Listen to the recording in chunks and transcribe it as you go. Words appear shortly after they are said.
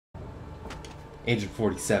Agent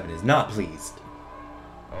 47 is not pleased.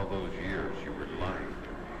 All those years you were lying to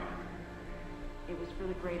me. It was for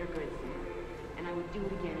the greater good, Sam. And I would do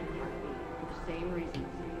it again in a heartbeat, for the same reasons.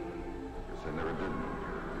 Guess I never did know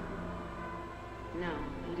you. No,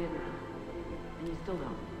 you didn't. And you still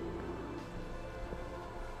don't.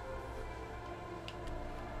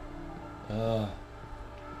 Oh,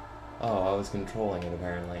 I was controlling it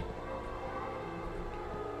apparently.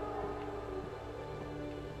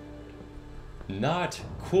 Not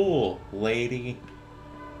cool, lady.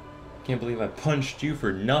 Can't believe I punched you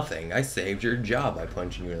for nothing. I saved your job by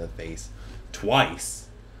punching you in the face. Twice.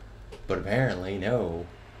 But apparently, no.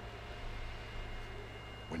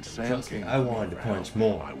 When Sam Trust me, came I to wanted me to for punch help,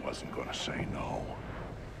 more. I wasn't gonna say no.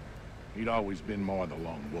 He'd always been more the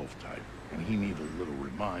lone wolf type, and he needed a little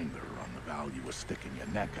reminder on the value of sticking your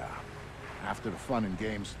neck out. After the fun and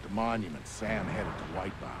games at the monument, Sam headed to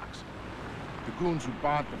White Box. The goons who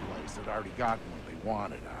bought the place had already gotten what they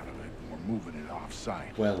wanted out of it and were moving it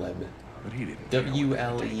off-site. Welleb. But he didn't care what they were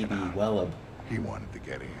taking W-L-E-B. out. Welleb. He wanted to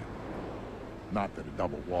get in. Not that a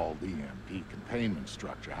double-walled EMP containment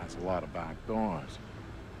structure has a lot of back doors.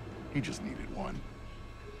 He just needed one.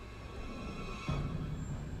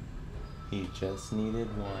 He just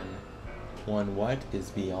needed one. One what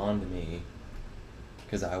is beyond me.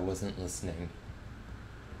 Because I wasn't listening.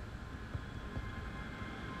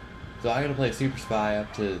 So I gotta play Super Spy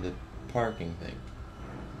up to the parking thing.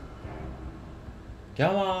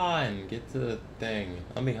 Come on! Get to the thing.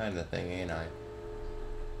 I'm behind the thing, ain't I?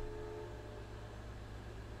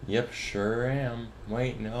 Yep, sure am.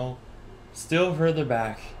 Wait, no. Still further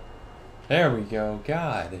back. There we go.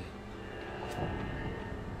 God.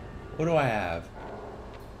 What do I have?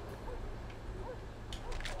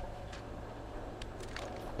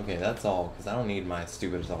 Okay, that's all, because I don't need my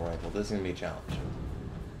stupid assault rifle. This is going to be a challenge.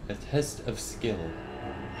 A test of skill.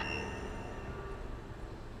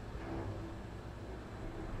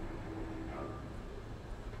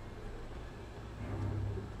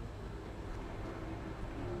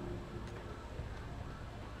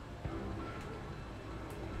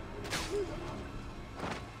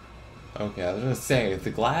 Okay, I was gonna say, if the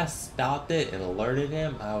glass stopped it and alerted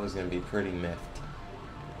him, I was gonna be pretty miffed.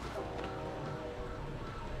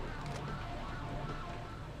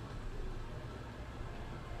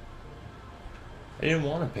 I didn't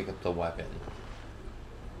want to pick up the weapon.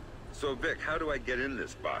 So, Vic, how do I get in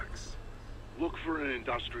this box? Look for an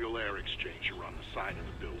industrial air exchanger on the side of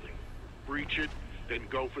the building. Breach it, then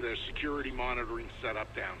go for their security monitoring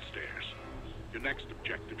setup downstairs. Your next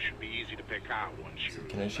objective should be easy to pick out once you...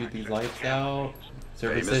 Can I shoot these access lights the out?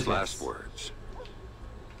 campaigns. Famous last words.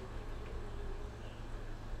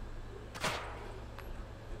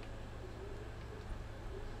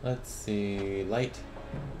 Let's see, light.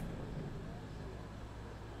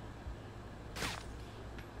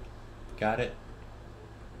 Got it.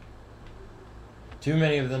 Too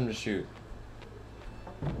many of them to shoot.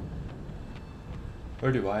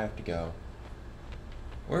 Where do I have to go?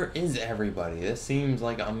 Where is everybody? This seems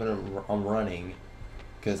like I'm running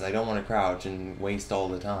because I don't want to crouch and waste all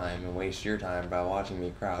the time and waste your time by watching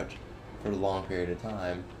me crouch for a long period of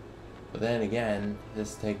time. But then again,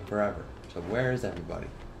 this takes forever. So where is everybody?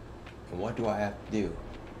 And what do I have to do?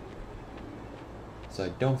 So I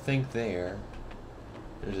don't think there's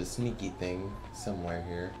a sneaky thing somewhere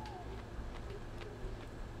here.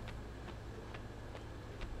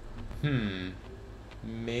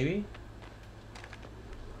 Maybe?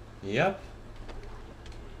 Yep.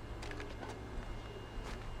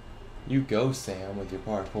 You go, Sam, with your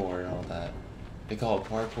parkour and all that. They call it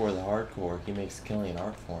parkour the hardcore. He makes killing an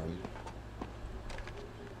art form.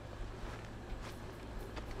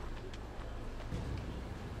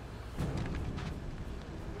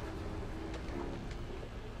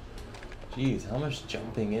 Jeez, how much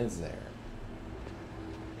jumping is there?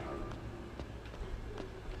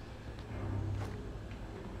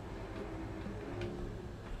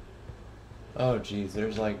 Oh jeez,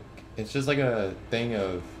 there's like, it's just like a thing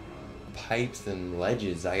of pipes and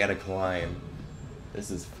ledges I gotta climb.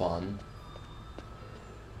 This is fun.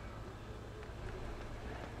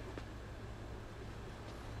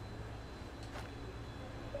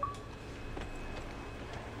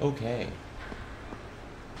 Okay.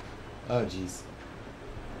 Oh jeez.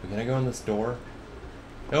 Can I go in this door?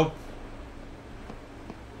 Nope.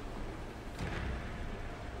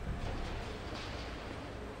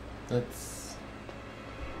 Let's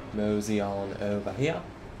mosey on over here.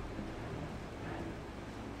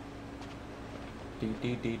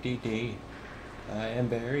 Dee. I am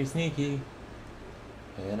very sneaky.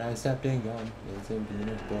 And I stepped in gum in some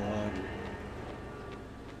peanut butter.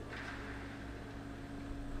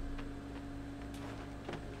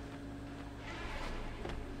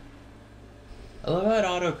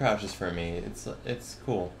 auto crouches for me. It's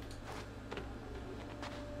cool.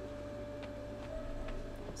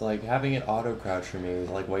 It's like having it auto crouch for me is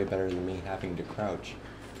like way better than me having to crouch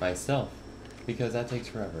myself, because that takes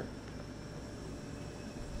forever.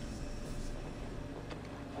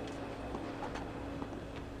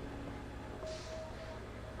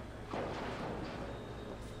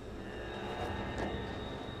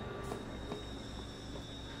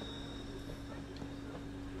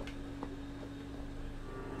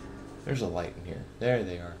 There's a light in here. There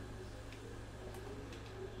they are.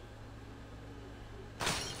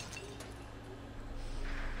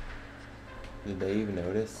 Did they even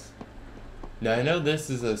notice? Now I know this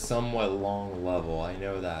is a somewhat long level. I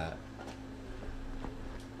know that.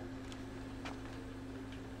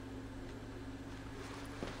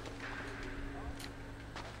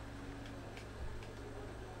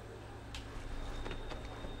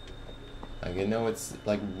 Like, I know it's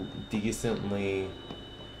like decently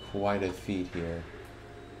quite a feat here.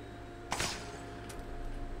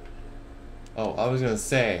 Oh, I was gonna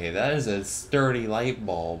say, that is a sturdy light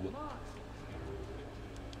bulb.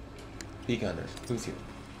 Peek under. Who's here?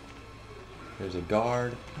 There's a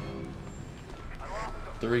guard.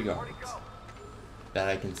 3 guards that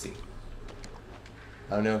I can see.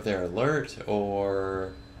 I don't know if they're alert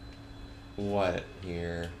or what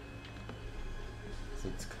here. So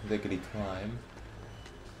it's clickety climb.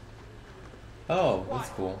 Oh, that's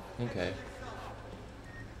cool. Okay.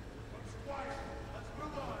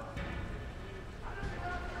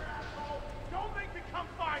 Don't make me come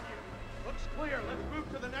find you. Looks clear. Let's move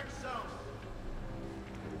to the next zone.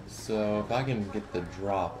 So if I can get the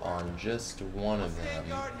drop on just one of them,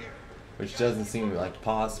 which doesn't seem like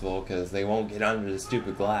possible because they won't get under the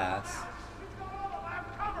stupid glass.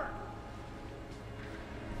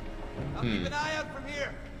 I'll keep an eye out from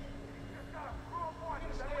here.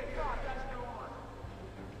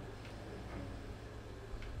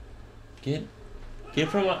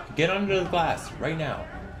 Get under the glass right now.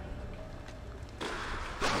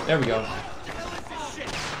 There we go.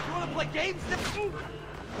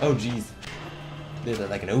 Oh jeez. There's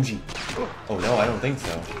like an OG. Oh no, I don't think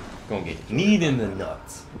so. Gonna get kneed in the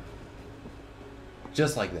nuts.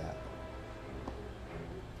 Just like that.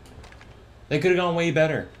 They could have gone way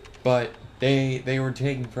better, but they were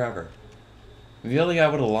taking forever. If the other guy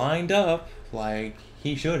would have lined up like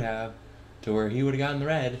he should have, to where he would have gotten the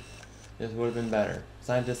red, this would have been better.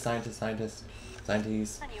 Scientists. Honey,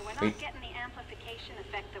 we're not Wait. getting the amplification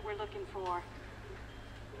effect that we're looking for.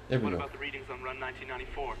 There we What go. about the readings on Run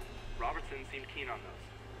 1994? Robertson seemed keen on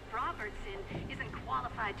those. Robertson isn't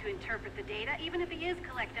qualified to interpret the data, even if he is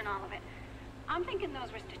collecting all of it. I'm thinking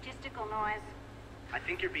those were statistical noise. I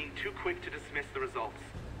think you're being too quick to dismiss the results.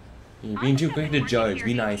 You're being too quick to judge.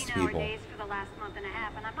 Be nice to 18-hour people. days for the last month and a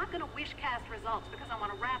half, and I'm not going to wish cast results because I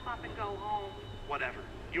want to wrap up and go home. Whatever.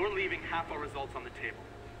 You're leaving half our results on the table.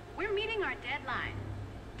 We're meeting our deadline.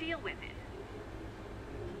 Deal with it.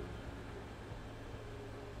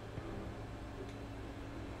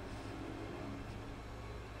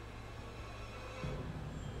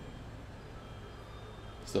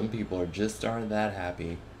 Some people just aren't that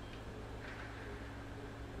happy.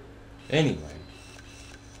 Anyway.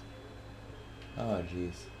 Oh,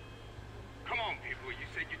 jeez. Come on, people. You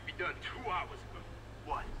said you'd be done 2 hours ago.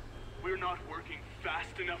 What? We're not working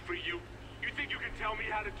fast enough for you? You think you can tell me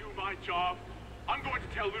how to do my job? I'm going to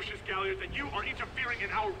tell Lucius Galliard that you are interfering in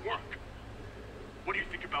our work. What do you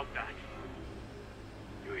think about that?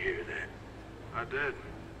 You hear that? I did.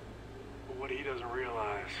 But what he doesn't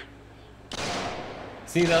realize...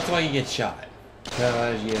 See, that's why you get shot.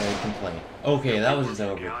 Because you complain. Okay, that was just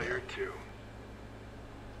over. Galliard too.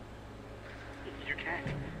 You can't.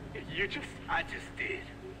 I just did.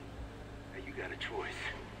 Now you got a choice.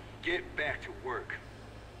 Get back to work.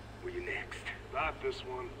 Where you next? Not this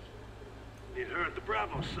one. Need her at the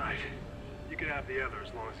Bravo site. You can have the other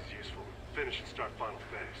as long as it's useful. Finish and start final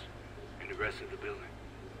phase. And the rest of the building.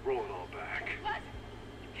 Roll it all back. What?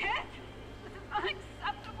 You can't? This is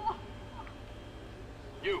unacceptable.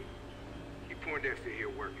 You! Keep Poindexter here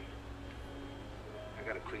working. I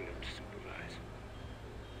gotta clean up to supervise.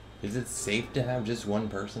 Is it safe to have just one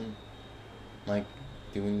person? Like,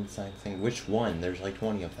 doing the same thing? Which one? There's like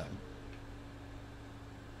 20 of them.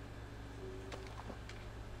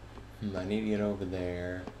 I need to get over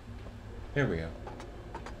there. Here we go.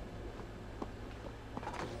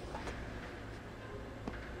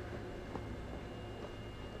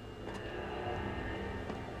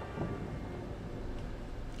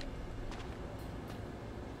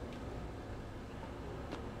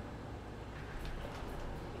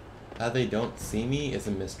 How they don't see me is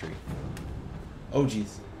a mystery. Oh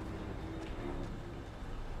jeez.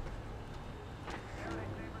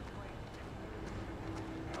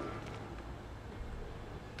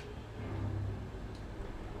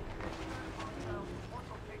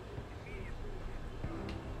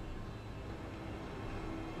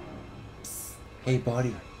 Hey,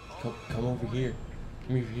 buddy, come over here.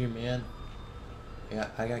 Come over here, man.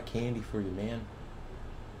 I got candy for you, man.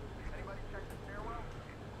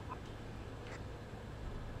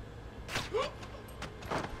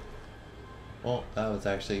 Well, that was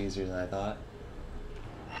actually easier than I thought.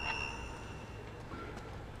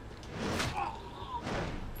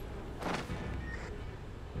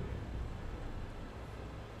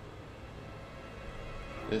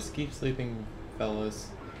 Just keep sleeping, fellas.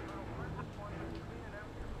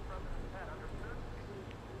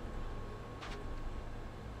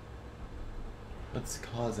 What's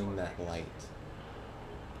causing that light?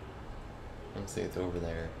 Let's see, it's over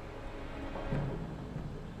there.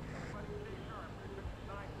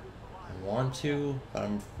 I want to, but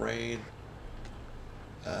I'm afraid.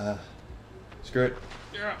 Screw it.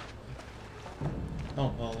 Yeah.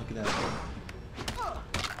 Oh, well, look at that.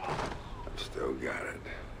 Still got it.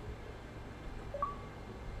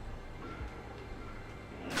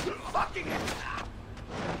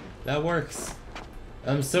 That works.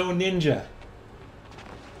 I'm so ninja.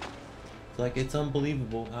 It's like, it's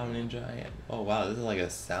unbelievable how ninja I am. Oh wow, this is like a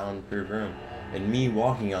soundproof room. And me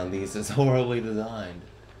walking on these is horribly designed.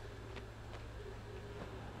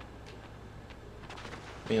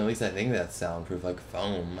 I mean, at least I think that's soundproof, like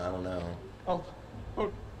foam, I don't know. Oh.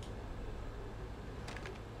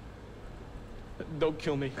 Don't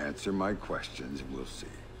kill me. Answer my questions and we'll see.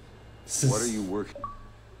 What are you working?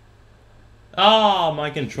 Ah, my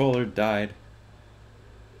controller died.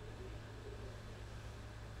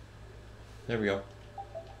 There we go.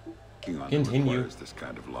 On Continue. requires this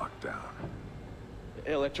kind of lockdown.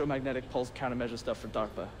 Electromagnetic pulse countermeasure stuff for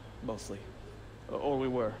DARPA, mostly. Or we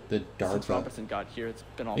were. The DARPA. Since Robertson got here, it's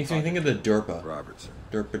been all Makes me think of the DERPA. Robertson.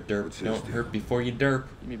 Derp. What's his Don't deal? hurt before you derp.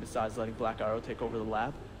 You mean besides letting Black Arrow take over the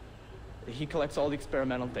lab? He collects all the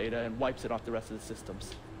experimental data and wipes it off the rest of the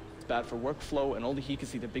systems. It's bad for workflow, and only he can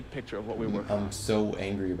see the big picture of what we're working on. I'm so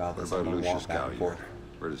angry about What this. I'm about gonna Lucius walk back and forth. Galliard?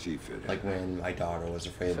 Where does he fit in? Like when my daughter was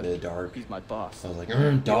afraid of the dark. He's my boss. I was like, The owner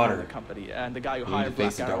of daughter. the company, and the guy who You need to hired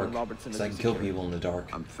face Black the Arrow dark. and Robertson So I as can his kill security. people in the dark.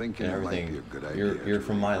 I'm thinking and it might everything. be a good idea You're to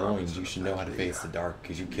from my leave loins. Robertson You should at know how to the, face the dark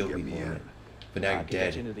because you kill get people me in in. it. But now you're I can get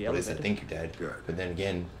dead. you into the At least I elevator. think you're dead. Good. But then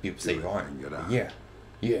again, people say Do you it aren't. and get out.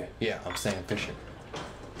 Yeah. I'm saying fishing.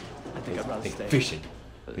 I think I'd rather stay. Fishing.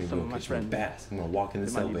 I'm Some gonna of go my catch my friends, bass. I'm gonna walk in they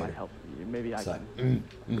this might need my elevator. help. Maybe I It's like, can.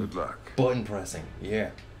 Good luck. button pressing.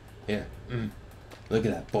 Yeah. Look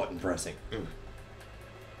at that button pressing.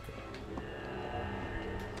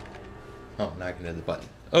 Oh, now I can hit the button.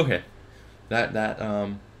 Okay.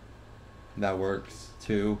 That works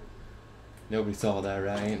too. Nobody saw that,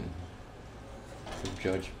 right? Don't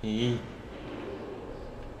judge me.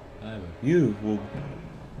 I'm a beautiful.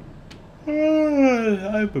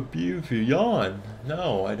 I'm a beautiful yawn.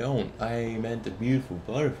 No, I don't. I meant a beautiful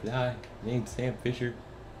butterfly named Sam Fisher.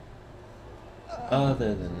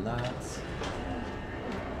 Other than that,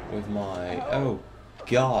 with my oh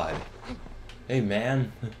god, hey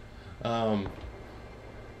man, no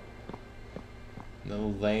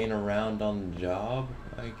laying around on the job,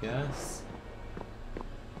 I guess.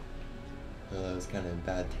 That was kind of in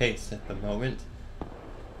bad taste at the moment.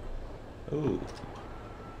 Ooh.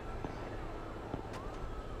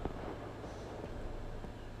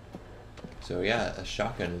 So yeah, a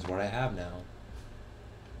shotgun is what I have now.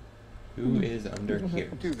 Who is under here?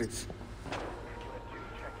 Do this.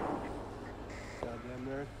 Goddamn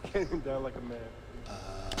nerd. Can't even die like a man.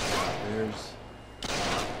 There's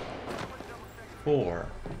 4.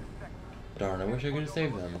 Darn, I wish I could have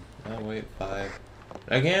saved them. Oh wait, 5.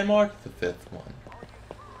 I can't mark the 5th one.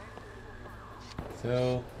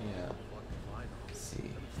 So, yeah. Let's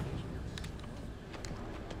see.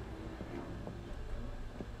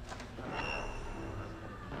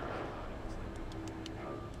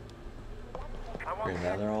 Okay,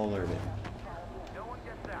 now they're all alerted.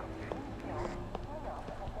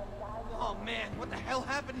 Oh man, what the hell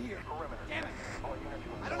happened here? Damn it!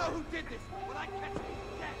 I don't know who did this, but I catch him.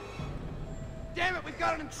 Damn it, we've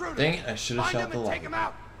got an intruder! Dang it, I should have Find shot him the and light. take him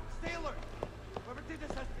out! Stay alert! Whoever did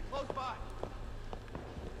this has to be close by.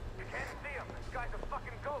 You can't see him. This guy's a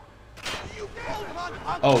fucking ghost. You come on!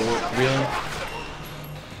 Oh, really?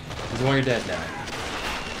 Well, you're dead now.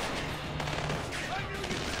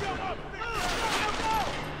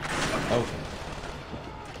 Okay.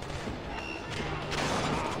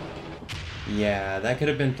 Yeah, that could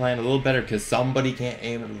have been planned a little better because somebody can't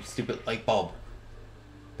aim at a stupid light bulb.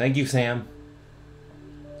 Thank you, Sam.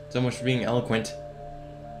 So much for being eloquent.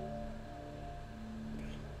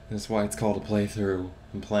 That's why it's called a playthrough.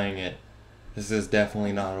 I'm playing it. This is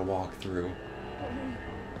definitely not a walkthrough.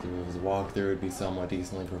 If it was a walkthrough, it'd be somewhat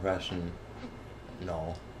decently professional.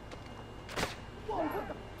 No.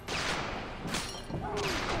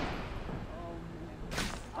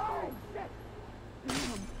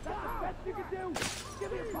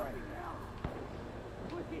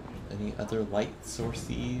 Any other light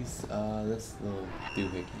sources? This little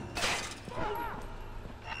doohickey.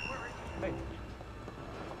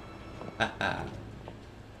 Haha.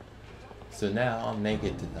 So now I'm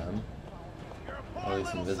naked to them. Or at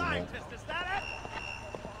least invisible. Right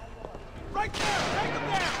there! Take him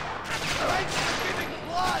down! Right there, giving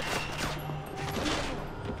blood!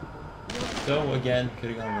 So again, could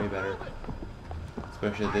have gone way better.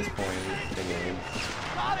 Especially at this point in the game.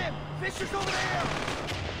 Got him! Fisher's over there!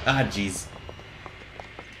 Ah, jeez.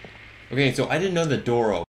 Okay, so I didn't know the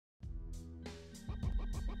door opened.